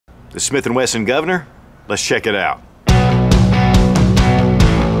The Smith & Wesson Governor? Let's check it out.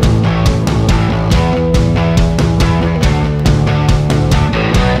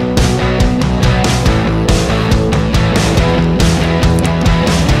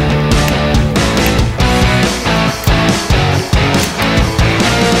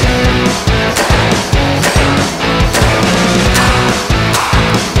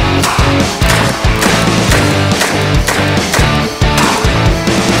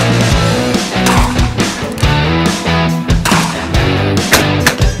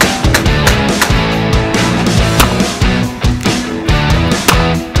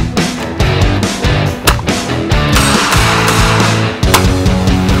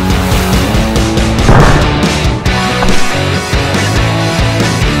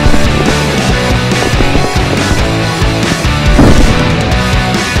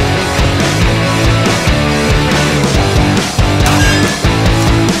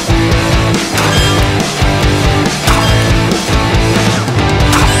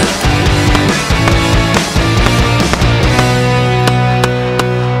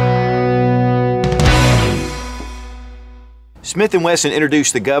 Smith & Wesson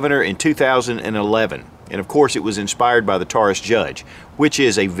introduced the Governor in 2011, and of course it was inspired by the Taurus Judge, which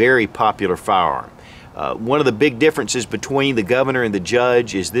is a very popular firearm. One of the big differences between the Governor and the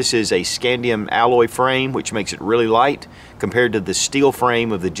Judge is this is a Scandium Alloy Frame, which makes it really light compared to the steel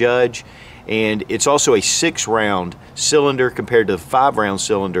frame of the Judge, and it's also a 6-round cylinder compared to the 5-round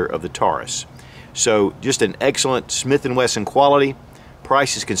cylinder of the Taurus. So just an excellent Smith & Wesson quality.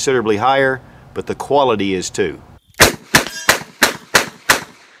 Price is considerably higher, but the quality is too.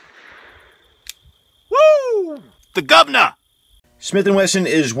 The Governor! Smith & Wesson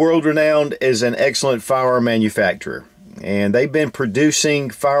is world-renowned as an excellent firearm manufacturer, and they've been producing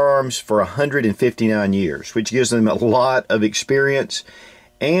firearms for 159 years, which gives them a lot of experience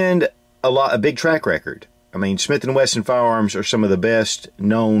and a big track record. I mean, Smith & Wesson firearms are some of the best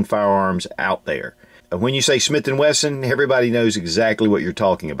known firearms out there. When you say Smith & Wesson, everybody knows exactly what you're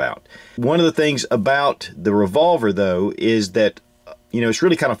talking about. One of the things about the Revolver, though, is that, it's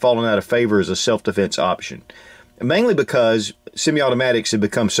really kind of fallen out of favor as a self-defense option. Mainly because semi-automatics have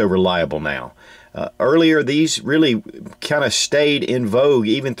become so reliable now. Earlier, these really kind of stayed in vogue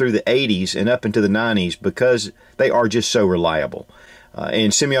even through the 80s and up into the 90s because they are just so reliable.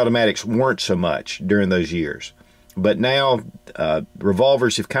 And semi-automatics weren't so much during those years. But now,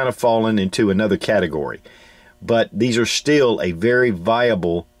 revolvers have kind of fallen into another category. But these are still a very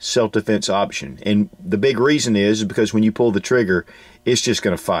viable self-defense option. And the big reason is because when you pull the trigger, it's just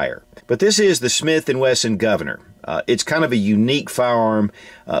going to fire. But this is the Smith & Wesson Governor. It's kind of a unique firearm,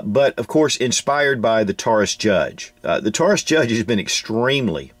 but of course inspired by the Taurus Judge. The Taurus Judge has been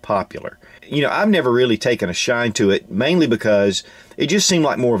extremely popular. I've never really taken a shine to it, mainly because it just seemed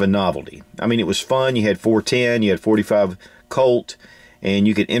like more of a novelty. I mean, it was fun. You had 410, you had 45 Colt, and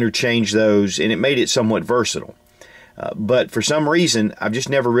you could interchange those, and it made it somewhat versatile. But for some reason, I've just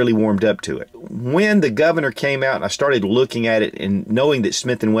never really warmed up to it. When the Governor came out and I started looking at it and knowing that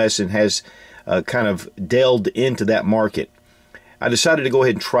Smith & Wesson has kind of delved into that market, I decided to go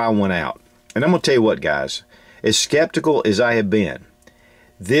ahead and try one out. And I'm going to tell you what, guys, as skeptical as I have been,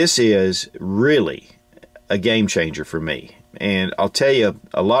 this is really a game changer for me. And I'll tell you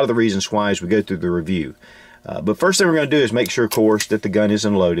a lot of the reasons why as we go through the review. But first thing we're going to do is make sure, of course, that the gun is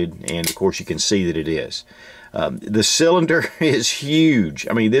unloaded, and of course you can see that it is. The cylinder is huge.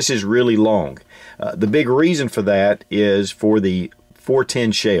 I mean, this is really long. The big reason for that is for the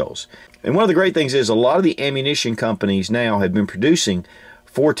 410 shells. And one of the great things is a lot of the ammunition companies now have been producing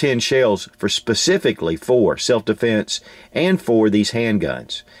 410 shells specifically for self-defense and for these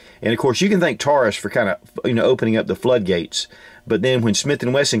handguns. And of course, you can thank Taurus for kind of opening up the floodgates. But then when Smith &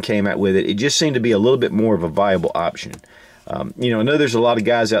 Wesson came out with it, it just seemed to be a little bit more of a viable option. I know there's a lot of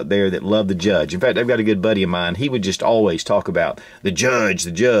guys out there that love the Judge. In fact, I've got a good buddy of mine. He would just always talk about the Judge,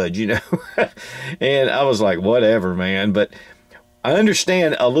 and I was like, whatever, man. But I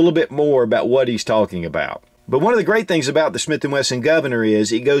understand a little bit more about what he's talking about. But one of the great things about the Smith & Wesson Governor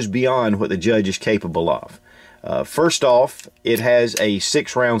is it goes beyond what the Judge is capable of. First off, it has a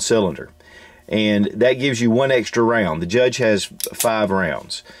 6-round cylinder, and that gives you 1 extra round. The Judge has 5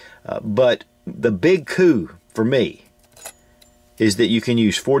 rounds. But the big coup for me is that you can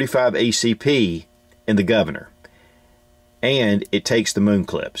use 45 ACP in the Governor, and it takes the moon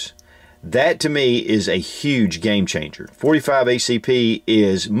clips. That to me is a huge game changer. 45 ACP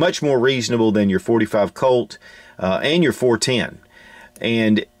is much more reasonable than your 45 Colt and your 410.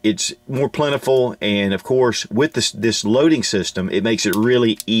 And it's more plentiful, and of course with this loading system, it makes it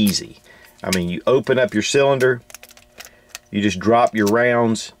really easy. I mean, you open up your cylinder, you just drop your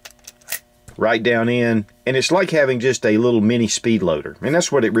rounds, right down in, and it's like having just a little mini speed loader, and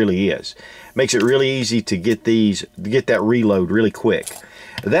that's what it really is. Makes it really easy to get that reload really quick.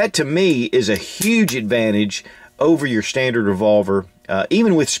 That to me is a huge advantage over your standard revolver.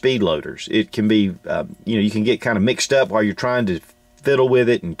 Even with speed loaders, it can be, you can get kind of mixed up while you're trying to fiddle with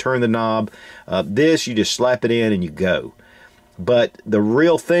it and turn the knob. This, you just slap it in and you go. But the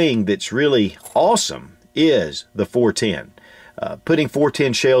real thing that's really awesome is the 410. Putting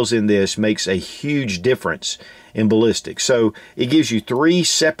 410 shells in this makes a huge difference in ballistics. So it gives you 3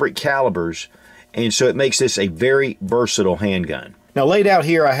 separate calibers, and so it makes this a very versatile handgun. Now laid out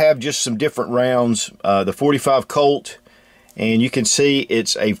here I have just some different rounds. The 45 Colt, and you can see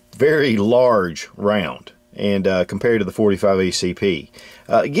it's a very large round and compared to the 45 ACP.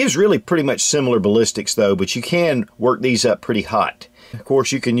 It gives really pretty much similar ballistics though, but you can work these up pretty hot. Of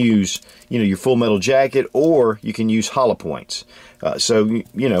course you can use your full metal jacket, or you can use hollow points.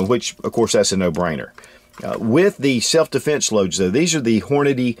 Which of course that's a no-brainer. With the self-defense loads though, these are the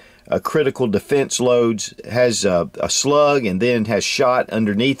Hornady critical defense loads. It has a slug and then has shot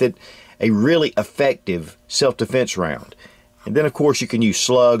underneath it. A really effective self-defense round. And then of course you can use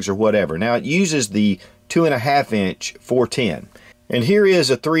slugs or whatever. Now it uses the 2.5-inch 410. And here is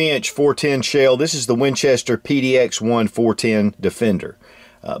a 3-inch 410 shell. This is the Winchester PDX-1 410 Defender.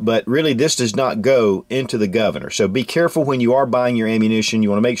 But really this does not go into the Governor. So be careful when you are buying your ammunition. You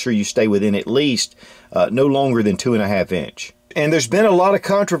want to make sure you stay within at least no longer than 2.5-inch. And there's been a lot of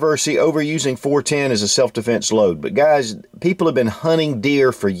controversy over using 410 as a self-defense load. But guys, people have been hunting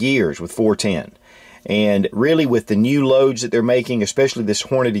deer for years with 410. And really with the new loads that they're making, especially this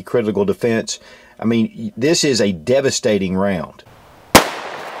Hornady critical defense, I mean, this is a devastating round.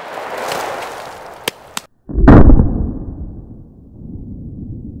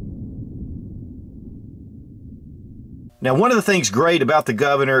 Now, one of the things great about the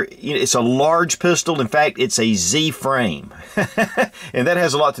Governor, it's a large pistol. In fact, it's a Z frame. And that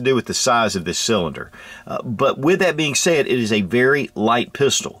has a lot to do with the size of this cylinder. But with that being said, it is a very light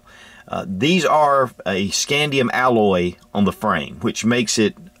pistol. These are a Scandium alloy on the frame, which makes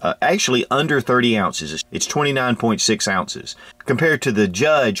it actually under 30 ounces. It's 29.6 ounces compared to the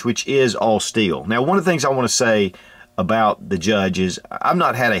Judge, which is all steel. Now, one of the things I want to say about the Judge is I've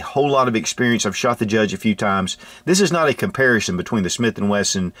not had a whole lot of experience. I've shot the Judge a few times. This is not a comparison between the Smith &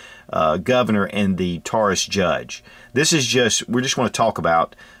 Wesson Governor and the Taurus Judge. This is just, we just want to talk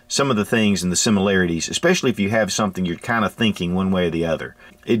about some of the things and the similarities, especially if you have something you're kind of thinking one way or the other.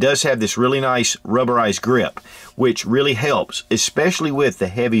 It does have this really nice rubberized grip, which really helps, especially with the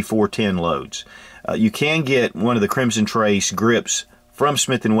heavy 410 loads. You can get one of the Crimson Trace grips from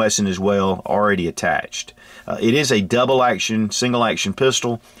Smith & Wesson as well, already attached. It is a double action, single action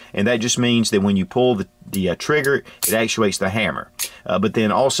pistol, and that just means that when you pull the trigger, it actuates the hammer. But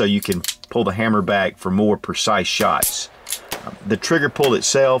then also you can pull the hammer back for more precise shots. The trigger pull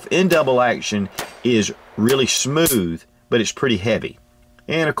itself in double action is really smooth, but it's pretty heavy.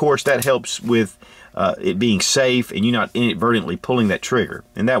 And of course that helps with it being safe and you not inadvertently pulling that trigger.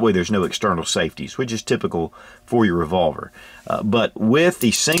 And that way there's no external safeties, which is typical for your revolver. But with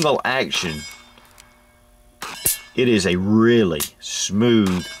the single action, it is a really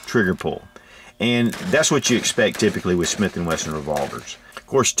smooth trigger pull. And that's what you expect typically with Smith & Wesson revolvers. Of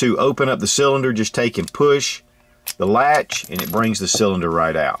course, to open up the cylinder, just take and push the latch and it brings the cylinder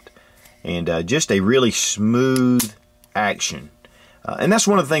right out. And just a really smooth action. And that's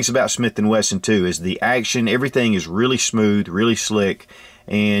one of the things about Smith & Wesson too, is the action. Everything is really smooth, really slick,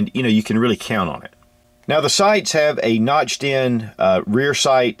 and you can really count on it. Now the sights have a notched in rear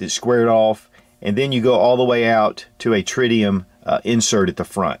sight that's squared off, and then you go all the way out to a tritium insert at the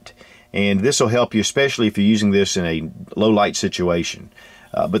front. And this will help you, especially if you're using this in a low light situation.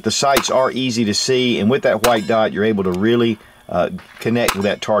 But the sights are easy to see, and with that white dot you're able to really connect with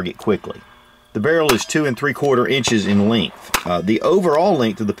that target quickly. The barrel is 2 3/4 inches in length. The overall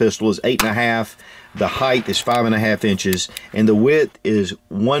length of the pistol is 8.5. The height is 5.5 inches, and the width is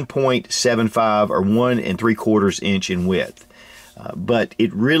 1.75 or 1 3/4 inch in width. But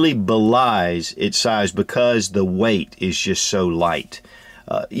it really belies its size because the weight is just so light.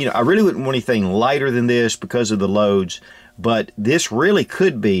 I really wouldn't want anything lighter than this because of the loads, but this really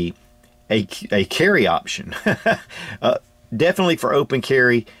could be a carry option. Definitely for open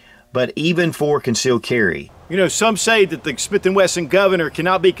carry, but even for concealed carry. Some say that the Smith & Wesson Governor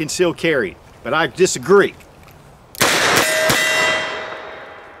cannot be concealed carry, but I disagree.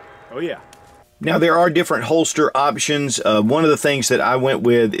 Oh yeah. Now there are different holster options. One of the things that I went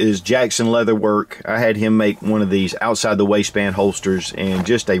with is Jackson Leatherwork. I had him make one of these outside the waistband holsters, and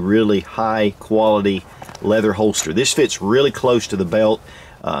just a really high quality leather holster. This fits really close to the belt.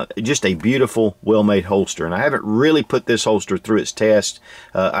 Just a beautiful, well-made holster. And I haven't really put this holster through its test.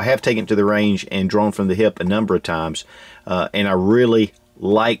 I have taken it to the range and drawn from the hip a number of times, and I really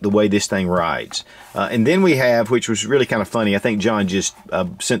like the way this thing rides. And then we have, which was really kind of funny, I think John just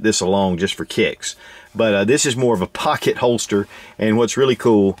sent this along just for kicks, but this is more of a pocket holster, and what's really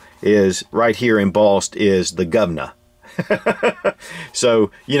cool is right here embossed is the Governor.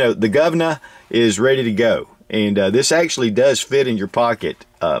 So, you know, the Governor is ready to go. And this actually does fit in your pocket,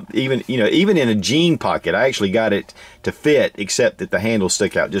 even in a jean pocket. I actually got it to fit, except that the handles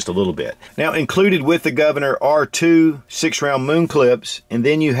stick out just a little bit. Now, included with the Governor are 2 6-round moon clips, and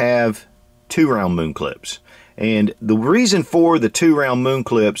then you have 2-round moon clips. And the reason for the 2-round moon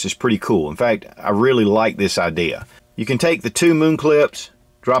clips is pretty cool. In fact, I really like this idea. You can take the 2 moon clips,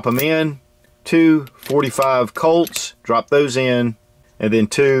 drop them in, 2 .45 Colts, drop those in, and then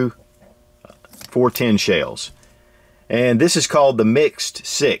 2 .410 shells. And this is called the mixed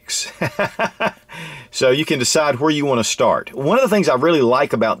 6. So you can decide where you want to start. One of the things I really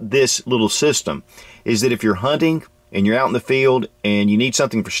like about this little system is that if you're hunting and you're out in the field and you need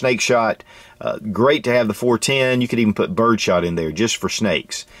something for snake shot, great to have the .410. You could even put bird shot in there just for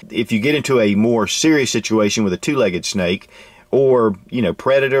snakes. If you get into a more serious situation with a 2-legged snake, or, you know,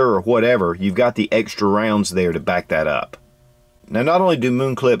 predator or whatever, you've got the extra rounds there to back that up. Now, not only do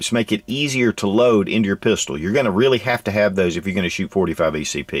moon clips make it easier to load into your pistol, you're going to really have to have those if you're going to shoot .45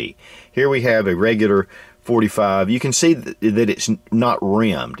 ACP. Here we have a regular .45. You can see that it's not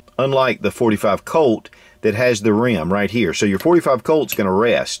rimmed, unlike the .45 Colt that has the rim right here. So your .45 Colt's going to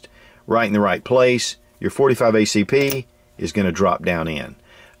rest right in the right place. Your .45 ACP is going to drop down in.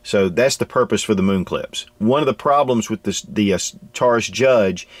 So that's the purpose for the moon clips. One of the problems with the Taurus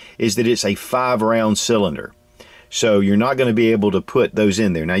Judge is that it's a 5-round cylinder. So you're not going to be able to put those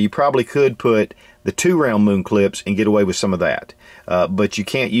in there. Now, you probably could put the 2-round moon clips and get away with some of that. But you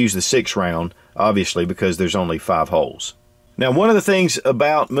can't use the 6-round, obviously, because there's only 5 holes. Now, one of the things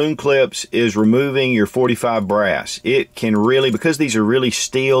about moon clips is removing your .45 brass. It can really, because these are really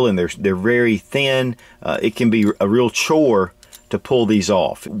steel and they're very thin, it can be a real chore to pull these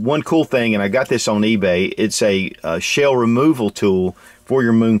off. One cool thing, and I got this on eBay, it's a shell removal tool for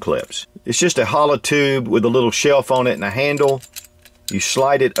your moon clips. It's just a hollow tube with a little shelf on it and a handle. You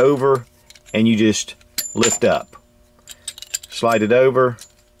slide it over and you just lift up. Slide it over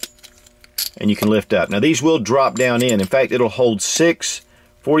and you can lift up. Now, these will drop down in. In fact, it'll hold 6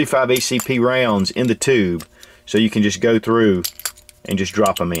 .45 ACP rounds in the tube, so you can just go through and just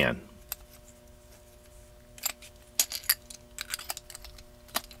drop them in.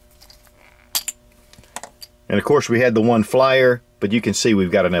 And of course, we had the one flyer, but you can see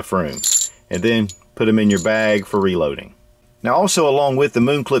we've got enough room. And then put them in your bag for reloading. Now, also along with the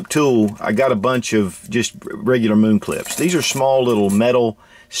moon clip tool, I got a bunch of just regular moon clips. These are small little metal,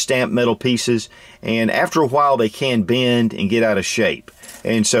 stamped metal pieces, and after a while they can bend and get out of shape.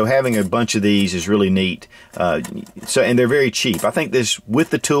 And so having a bunch of these is really neat. And they're very cheap. I think this, with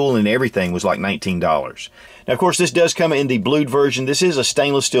the tool and everything, was like $19. Now, of course, this does come in the blued version. This is a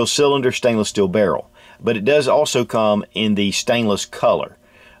stainless steel cylinder, stainless steel barrel. But it does also come in the stainless color.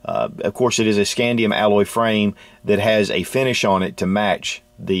 Of course, it is a Scandium Alloy Frame that has a finish on it to match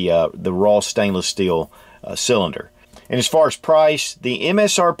the raw stainless steel cylinder. And as far as price, the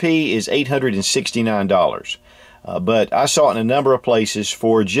MSRP is $869. But I saw it in a number of places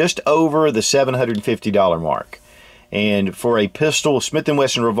for just over the $750 mark. And for a pistol, Smith &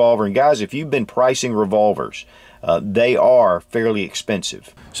 Wesson revolver, and guys, if you've been pricing revolvers, they are fairly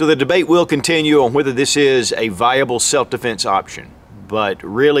expensive. So the debate will continue on whether this is a viable self-defense option. But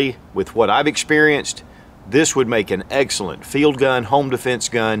really, with what I've experienced, this would make an excellent field gun, home defense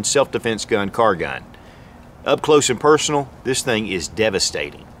gun, self-defense gun, car gun. Up close and personal, this thing is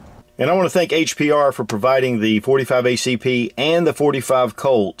devastating. And I want to thank HPR for providing the .45 ACP and the .45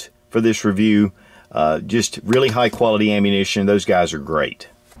 Colt for this review. Just really high quality ammunition. Those guys are great.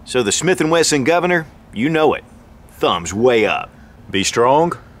 So the Smith & Wesson Governor, you know it. Thumbs way up. Be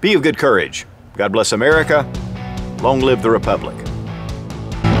strong, be of good courage. God bless America. Long live the Republic.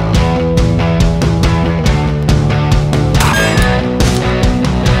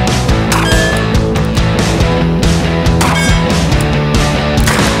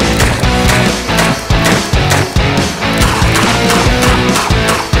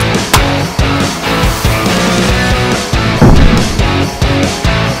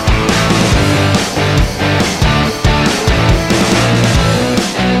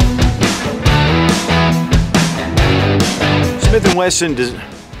 Smith & Wesson does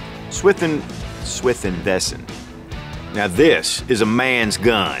Smith & Wesson. Now this is a man's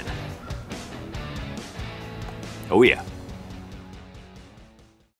gun. Oh yeah.